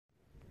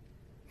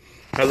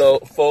Hello,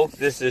 folks.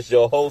 This is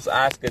your host,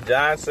 Oscar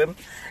Johnson,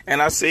 and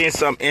I seen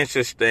some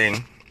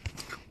interesting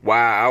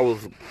while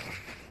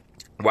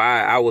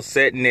I was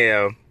sitting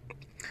there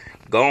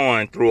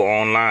going through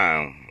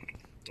online.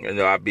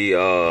 I be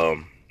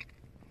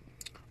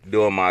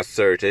doing my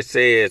search. It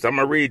says, I'm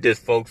gonna read this,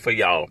 folks, for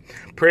y'all.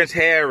 Prince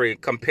Harry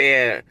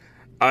compared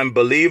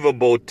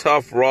unbelievable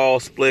tough raw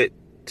split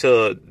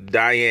to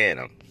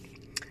Diana.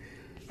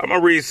 I'm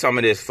gonna read some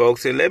of this,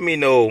 folks, and let me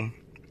know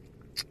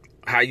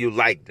how you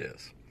like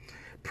this.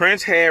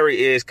 Prince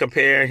Harry is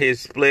comparing his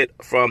split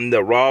from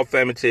the royal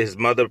family to his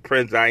mother,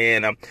 Princess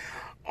Diana,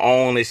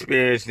 own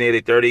experience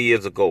nearly 30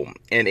 years ago.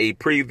 In a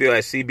preview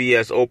at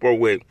CBS Oprah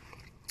with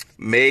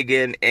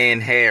Meghan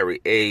and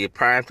Harry, a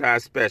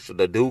primetime special,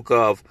 the Duke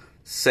of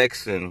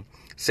Sussex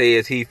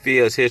says he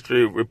feels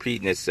history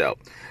repeating itself.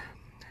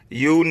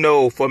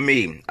 For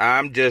me,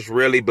 I'm just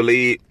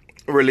really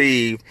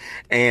relieved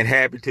and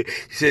happy to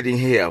sitting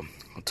here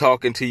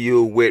talking to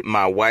you with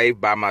my wife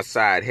by my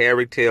side.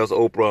 Harry tells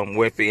Oprah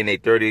Winfrey in a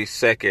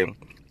 30-second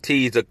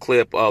teaser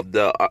clip of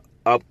the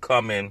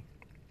upcoming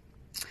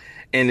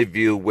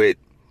interview which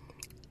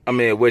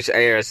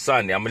airs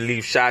Sunday. I'm going to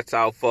leave shots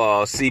out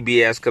for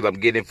CBS because I'm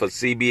getting for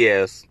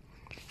CBS.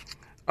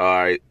 All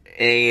right.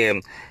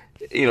 And,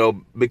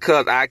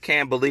 because I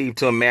can't believe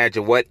to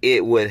imagine what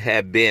it would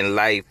have been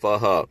like for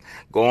her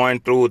going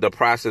through the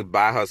process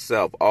by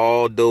herself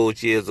all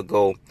those years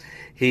ago.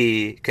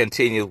 He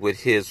continues with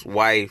his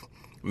wife,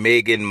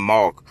 Meghan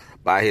Markle,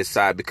 by his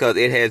side, because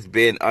it has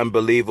been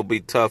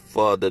unbelievably tough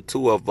for the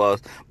two of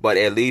us, but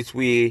at least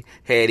we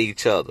had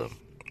each other.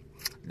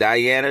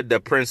 Diana, the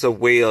Prince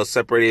of Wales,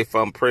 separated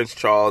from Prince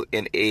Charles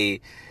in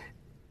a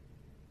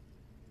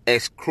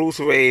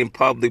excruciating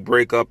public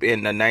breakup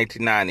in the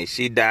 1990s.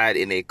 She died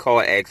in a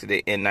car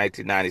accident in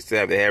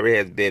 1997. Harry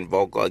has been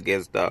vocal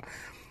against the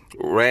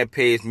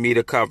rampage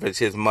media coverage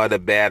his mother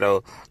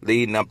battled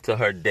leading up to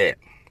her death.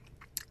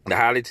 The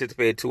highly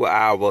anticipated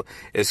 2-hour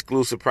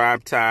exclusive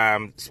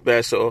primetime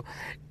special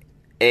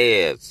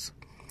airs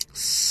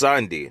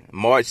Sunday,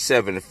 March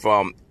 7th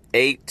from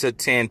 8 to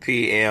 10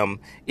 p.m.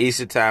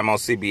 Eastern Time on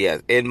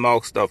CBS. It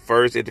marks the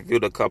first interview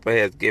the couple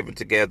has given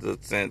together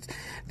since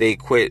they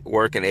quit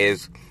working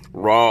as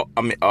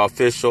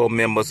official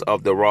members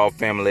of the royal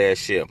family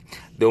last year.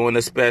 During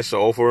the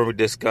special, Oprah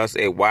discussed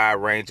a wide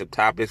range of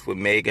topics with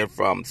Meghan,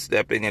 from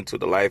stepping into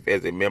the life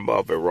as a member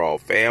of a royal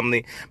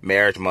family,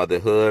 marriage,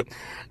 motherhood,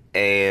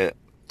 and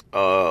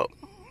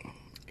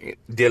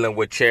dealing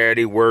with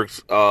charity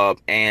works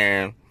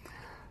and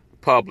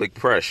public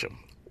pressure.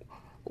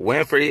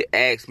 Winfrey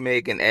asked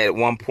Meghan at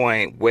one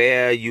point,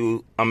 were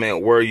you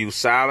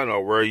silent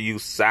or were you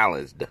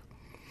silenced?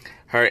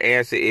 Her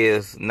answer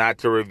is not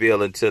to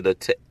reveal until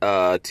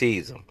the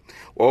teaser.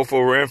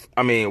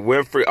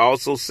 Winfrey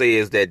also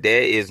says that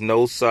there is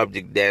no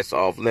subject that's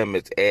off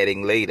limits,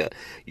 adding later,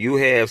 you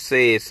have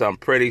said some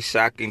pretty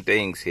shocking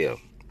things here.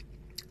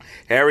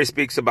 Harry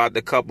speaks about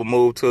the couple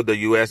move to the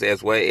U.S.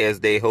 as well as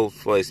they hope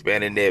for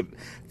expanding their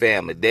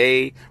family.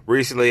 They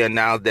recently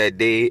announced that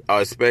they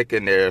are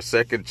expecting their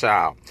second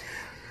child.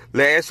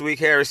 Last week,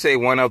 Harry said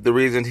one of the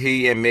reasons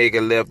he and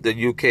Meghan left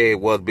the UK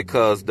was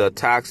because the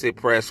toxic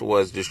press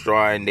was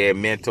destroying their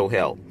mental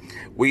health.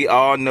 We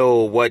all know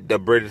what the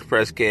British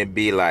press can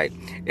be like.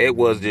 It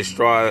was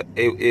destroying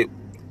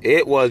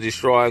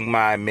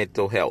my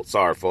mental health.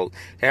 Sorry, folks.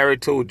 Harry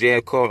told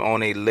Jan Cohen on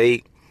the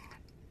Late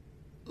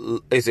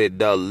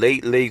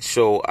Late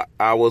Show,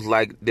 I was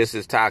like, this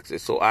is toxic.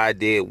 So I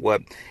did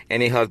what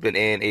any husband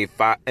and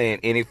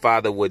any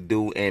father would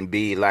do and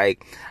be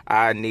like,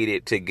 I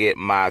needed to get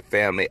my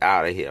family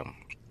out of here.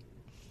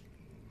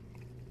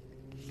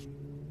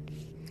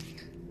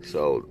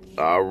 So,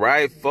 all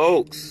right,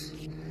 folks.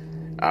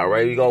 All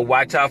right, we're going to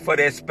watch out for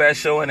that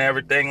special and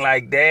everything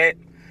like that.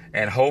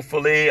 And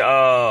hopefully,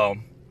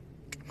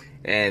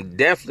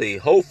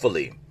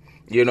 hopefully,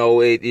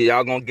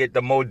 y'all gonna get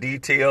the more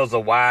details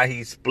of why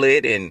he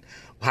split and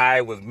how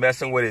he was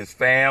messing with his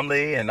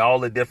family and all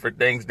the different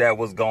things that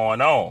was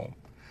going on.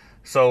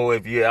 So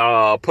if you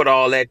put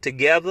all that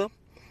together,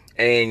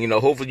 and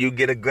hopefully you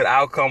get a good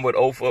outcome with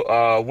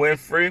Oprah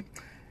Winfrey,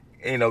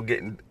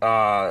 getting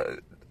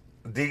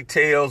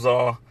details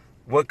on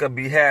what could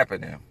be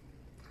happening.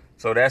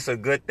 So that's a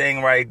good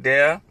thing right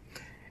there.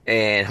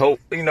 And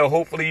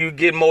hopefully you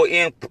get more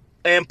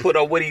input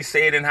of what he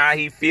said and how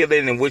he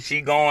feeling and what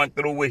he going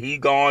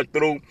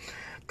through.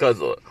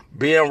 Because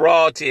being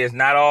royalty is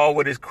not all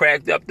what it's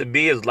cracked up to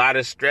be. It's a lot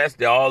of stress.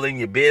 They're all in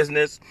your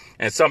business.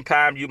 And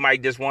sometimes you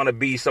might just want to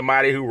be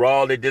somebody who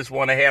royalty just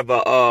want to have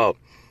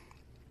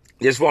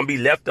just want to be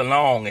left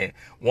alone and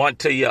want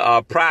to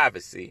your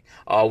privacy.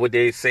 Or what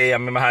they say, I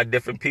remember how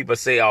different people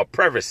say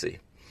privacy.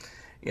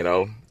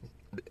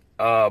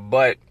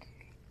 But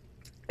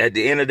at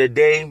the end of the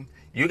day,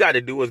 you got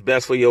to do what's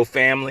best for your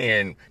family,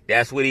 and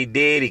that's what he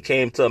did. He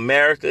came to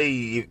America.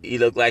 He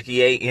looked like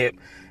he ain't him.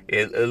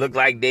 It looked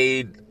like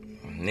they,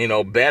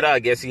 better. I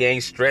guess he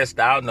ain't stressed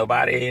out.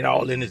 Nobody ain't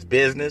all in his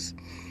business.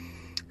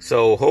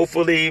 So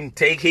hopefully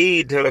take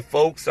heed to the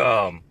folks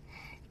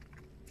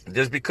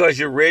Just because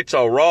you're rich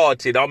or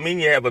royalty don't mean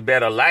you have a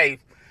better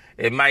life.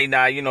 It might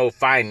not,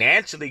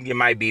 financially you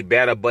might be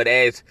better, but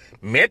as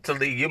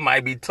mentally you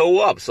might be toe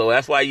up. So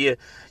that's why you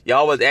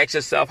always ask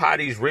yourself how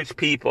these rich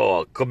people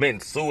are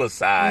committing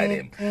suicide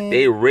and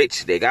they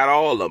rich, they got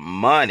all the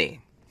money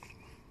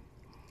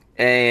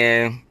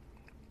and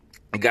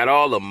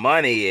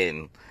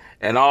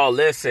all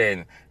this,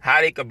 and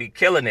how they could be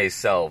killing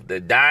themselves, they're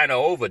dying of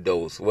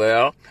overdose.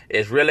 Well,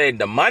 it's really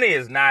the money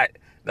is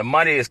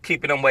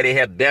keeping them where they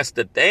have best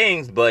of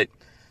things, but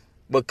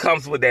what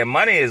comes with that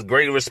money is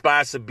great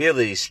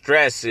responsibility,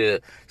 stress,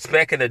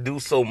 expecting to do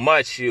so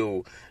much.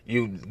 You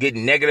get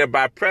negative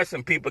by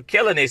pressing people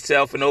killing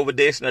themselves and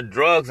overdosing of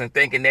drugs and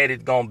thinking that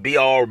it's gonna be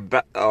all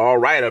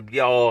right or be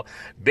all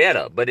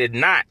better, but it's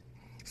not.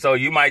 So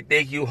you might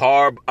think you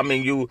horrible.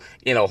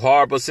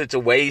 Horrible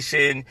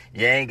situation.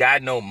 You ain't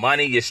got no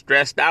money. You're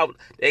stressed out.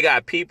 They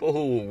got people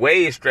who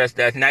way stressed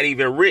out. Not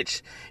even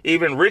rich.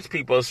 Even rich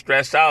people are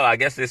stressed out. I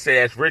guess they say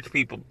that's rich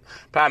people.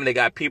 Probably they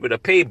got people to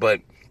pay,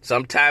 but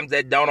sometimes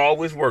that don't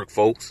always work,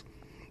 folks.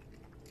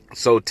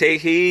 So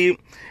take heed.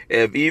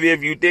 Even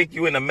if you think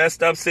you're in a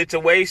messed up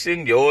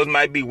situation, yours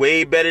might be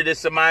way better than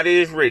somebody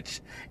who's rich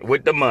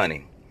with the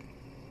money.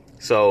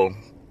 So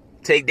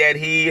take that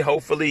heed.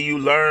 Hopefully you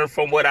learn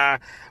from what I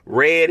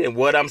read and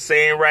what I'm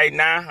saying right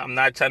now. I'm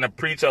not trying to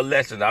preach a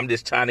lesson. I'm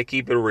just trying to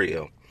keep it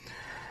real.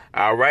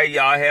 All right,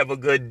 y'all have a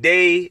good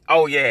day.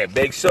 Oh, yeah,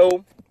 make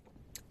sure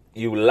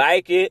you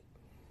like it,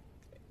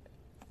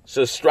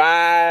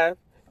 subscribe,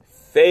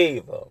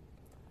 favor.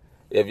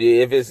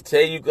 If it's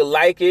say you can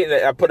like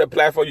it, I put a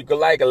platform you can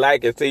like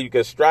it. Say you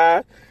can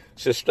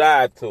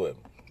subscribe to it.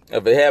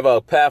 If it have a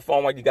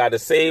platform where you got to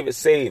save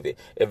it.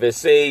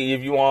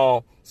 If you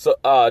want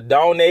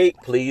donate,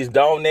 please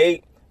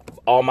donate.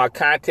 All my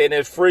content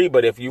is free,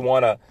 but if you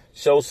want to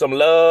show some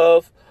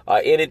love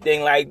or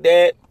anything like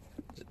that,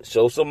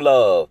 show some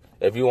love.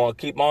 If you want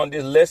to keep on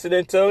just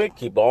listening to it,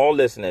 keep on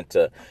listening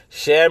to it.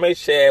 Share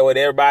with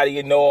everybody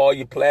you know, all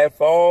your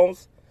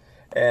platforms.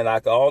 And I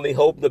can only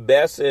hope the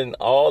best in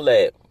all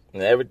that.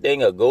 And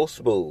everything will go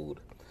smooth.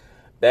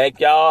 Thank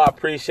y'all. I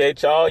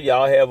appreciate y'all.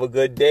 Y'all have a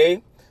good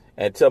day.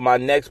 Until my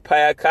next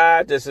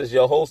podcast, this is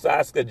your host,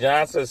 Oscar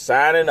Johnson,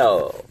 signing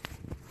off.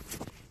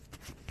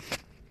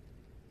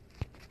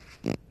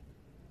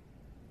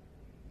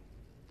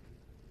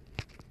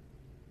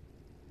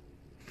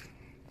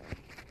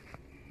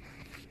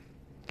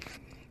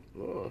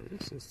 Lord,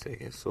 this is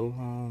taking so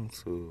long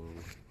to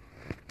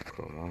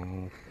come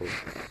on, folks.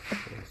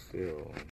 Let's see.